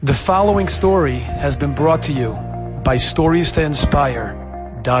The following story has been brought to you by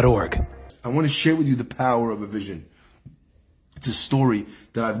StoriesToInspire.org. I want to share with you the power of a vision. It's a story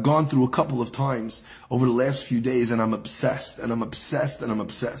that I've gone through a couple of times over the last few days, and I'm obsessed, and I'm obsessed, and I'm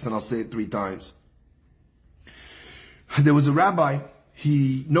obsessed, and I'll say it 3 times. There was a rabbi.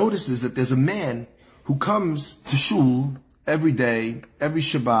 He notices that there's a man who comes to shul every day, every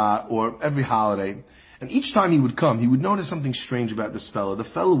Shabbat, or every holiday. And each time he would come, he would notice something strange about this fellow. The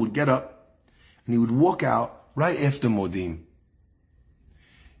fellow would get up and he would walk out right after Modim.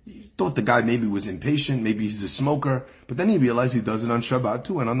 He thought the guy maybe was impatient, maybe he's a smoker, but then he realized he does it on Shabbat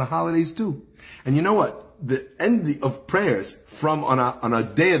too and on the holidays too. And you know what? The end of prayers on a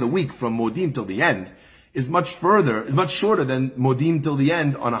day of the week from Modim till the end is much shorter than Modim till the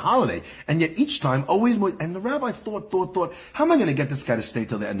end on a holiday. And yet each time, and the rabbi thought, how am I going to get this guy to stay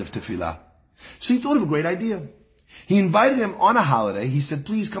till the end of Tefillah? So he thought of a great idea. He invited him on a holiday. He said,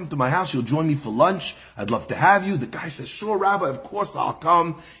 please come to my house. You'll join me for lunch. I'd love to have you. The guy says, sure, Rabbi, of course I'll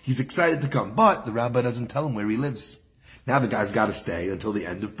come. He's excited to come. But the rabbi doesn't tell him where he lives. Now the guy's got to stay until the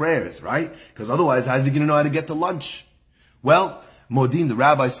end of prayers, right? Because otherwise, how's he going to know how to get to lunch? Well, Modim, the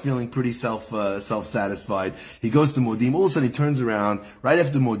rabbi's feeling pretty self-satisfied. He goes to Modim. All of a sudden he turns around right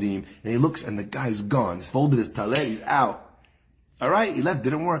after Modim and he looks and the guy's gone. He's folded his talet. He's out. All right, he left,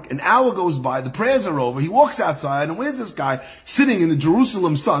 didn't work. An hour goes by, the prayers are over, he walks outside, and where's this guy sitting in the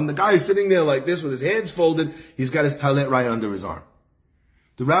Jerusalem sun? The guy is sitting there like this with his hands folded, he's got his talet right under his arm.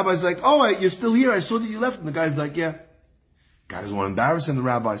 The rabbi's like, oh, you're still here, I saw that you left. And the guy's like, yeah. The guy doesn't want to embarrass him, the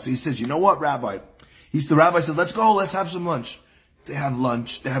rabbi. So he says, you know what, Rabbi? The rabbi said, let's go, let's have some lunch. They have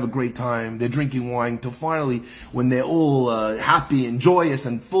lunch, they have a great time, they're drinking wine, till finally, when they're all happy and joyous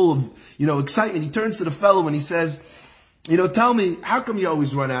and full of, excitement, he turns to the fellow and he says, tell me, how come you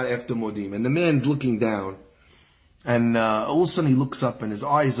always run out after Modim? And the man's looking down. And all of a sudden he looks up and his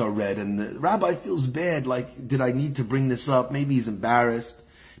eyes are red. And the rabbi feels bad, like, did I need to bring this up? Maybe he's embarrassed.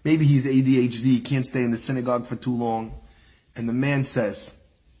 Maybe he's ADHD, can't stay in the synagogue for too long. And the man says,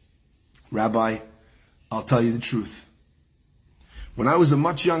 Rabbi, I'll tell you the truth. When I was a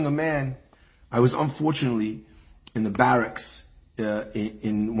much younger man, I was unfortunately in the barracks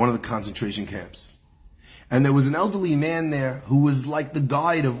in one of the concentration camps. And there was an elderly man there who was like the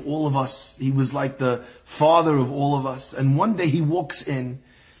guide of all of us. He was like the father of all of us. And one day he walks in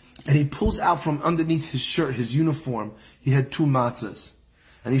and he pulls out from underneath his shirt, his uniform. He had 2 matzahs.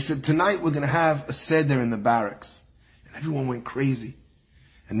 And he said, tonight we're going to have a seder in the barracks. And everyone went crazy.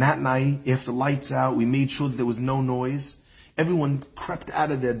 And that night, after lights out, we made sure that there was no noise. Everyone crept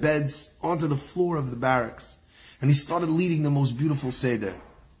out of their beds onto the floor of the barracks. And he started leading the most beautiful seder.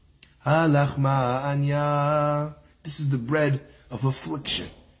 Halachma anya. This is the bread of affliction.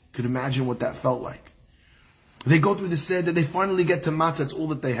 Could imagine what that felt like. They go through the seder, they finally get to matzah, it's all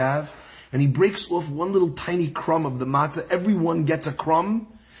that they have. And he breaks off one little tiny crumb of the matzah. Everyone gets a crumb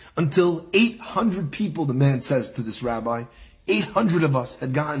until 800 people, the man says to this rabbi, 800 of us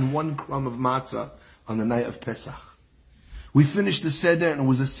had gotten 1 crumb of matzah on the night of Pesach. We finished the seder and it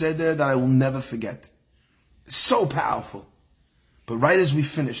was a seder that I will never forget. So powerful. But right as we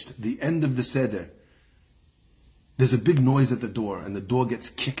finished the end of the seder, there's a big noise at the door, and the door gets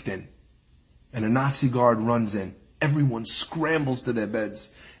kicked in. And a Nazi guard runs in. Everyone scrambles to their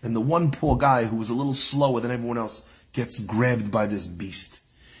beds. And the one poor guy who was a little slower than everyone else gets grabbed by this beast.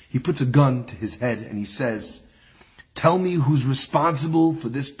 He puts a gun to his head and he says, tell me who's responsible for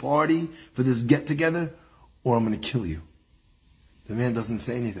this party, for this get-together, or I'm going to kill you. The man doesn't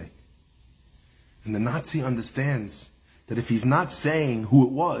say anything. And the Nazi understands that if he's not saying who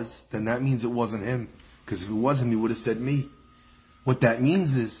it was, then that means it wasn't him. Because if it was him, he would have said me. What that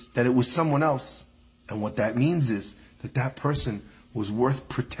means is that it was someone else. And what that means is that that person was worth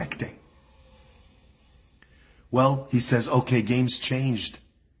protecting. Well, he says, okay, game's changed.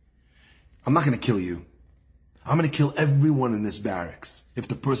 I'm not going to kill you. I'm going to kill everyone in this barracks if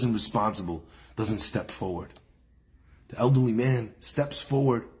the person responsible doesn't step forward. The elderly man steps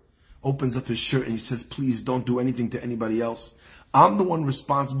forward, opens up his shirt and he says, please don't do anything to anybody else. I'm the one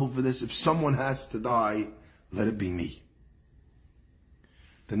responsible for this. If someone has to die, let it be me.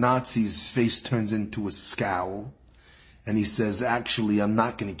 The Nazi's face turns into a scowl and he says, actually, I'm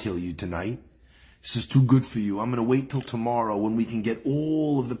not going to kill you tonight. This is too good for you. I'm going to wait till tomorrow when we can get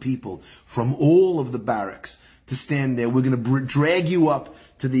all of the people from all of the barracks to stand there. We're going to drag you up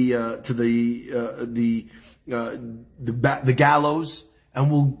to the gallows. And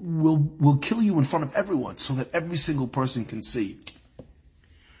we'll kill you in front of everyone so that every single person can see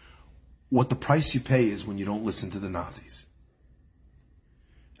what the price you pay is when you don't listen to the Nazis.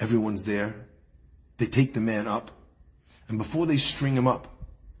 Everyone's there. They take the man up. And before they string him up,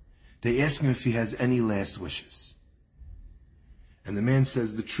 They ask him if he has any last wishes. And the man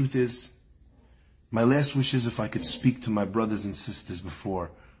says, the truth is, my last wish is if I could speak to my brothers and sisters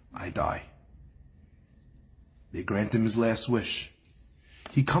before I die. They grant him his last wish.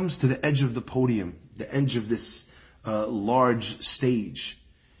 He comes to the edge of the podium, the edge of this large stage,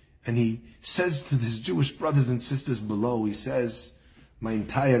 and he says to his Jewish brothers and sisters below, he says, my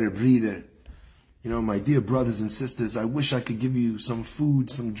entire breeder, my dear brothers and sisters, I wish I could give you some food,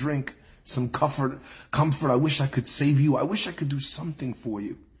 some drink, some comfort. I wish I could save you. I wish I could do something for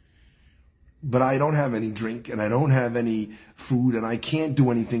you. But I don't have any drink and I don't have any food and I can't do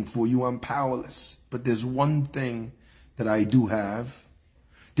anything for you. I'm powerless. But there's one thing that I do have.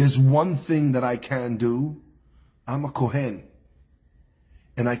 There's one thing that I can do. I'm a Kohen.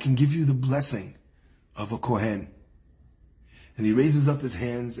 And I can give you the blessing of a Kohen. And he raises up his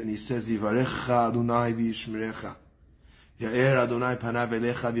hands and he says, Yivarecha Adonai v'yishmerecha. Ya'er Adonai panav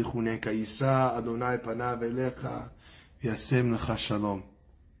elecha v'chuneka. Yisa Adonai panav elecha v'yasem lecha shalom.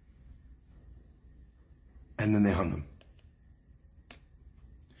 And then they hung him.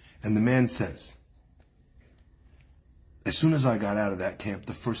 And the man says, as soon as I got out of that camp,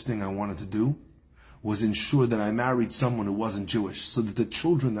 the first thing I wanted to do was ensure that I married someone who wasn't Jewish, so that the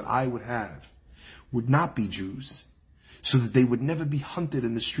children that I would have would not be Jews, so that they would never be hunted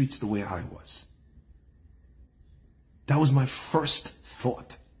in the streets the way I was. That was my first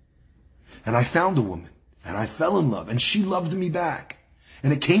thought. And I found a woman, and I fell in love, and she loved me back.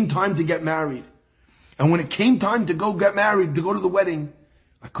 And it came time to get married. And when it came time to go get married, to go to the wedding,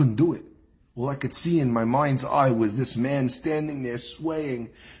 I couldn't do it. All I could see in my mind's eye was this man standing there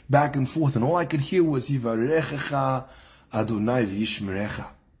swaying back and forth, and all I could hear was, Yivarechecha Adonai v'yishmerecha.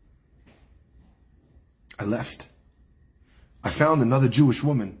 I left. I found another Jewish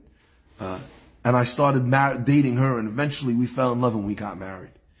woman, and I started dating her, and eventually we fell in love and we got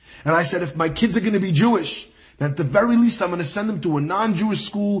married. And I said, if my kids are going to be Jewish, then at the very least I'm going to send them to a non-Jewish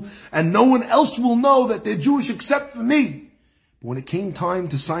school, and no one else will know that they're Jewish except for me. But when it came time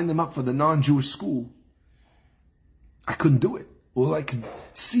to sign them up for the non-Jewish school, I couldn't do it. All I could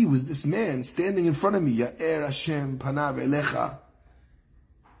see was this man standing in front of me, Ya'er Hashem panav elecha.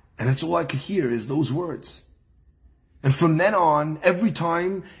 And that's all I could hear is those words. And from then on, every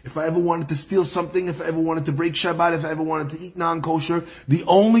time, if I ever wanted to steal something, if I ever wanted to break Shabbat, if I ever wanted to eat non-kosher, the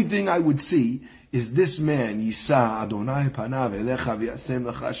only thing I would see is this man, Yisa Adonai panav elecha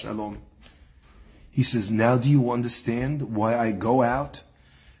v'yasem lecha shalom. He says, now do you understand why I go out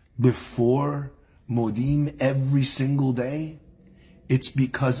before Modim every single day? It's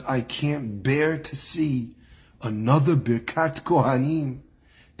because I can't bear to see another Birkat Kohanim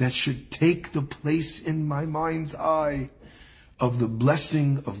that should take the place in my mind's eye of the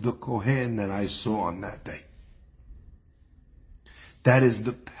blessing of the Kohen that I saw on that day. That is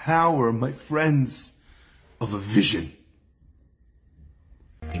the power, my friends, of a vision.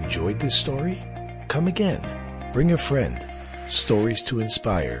 Enjoyed this story? Come again. Bring a friend.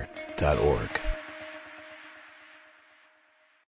 StoriesToInspire.org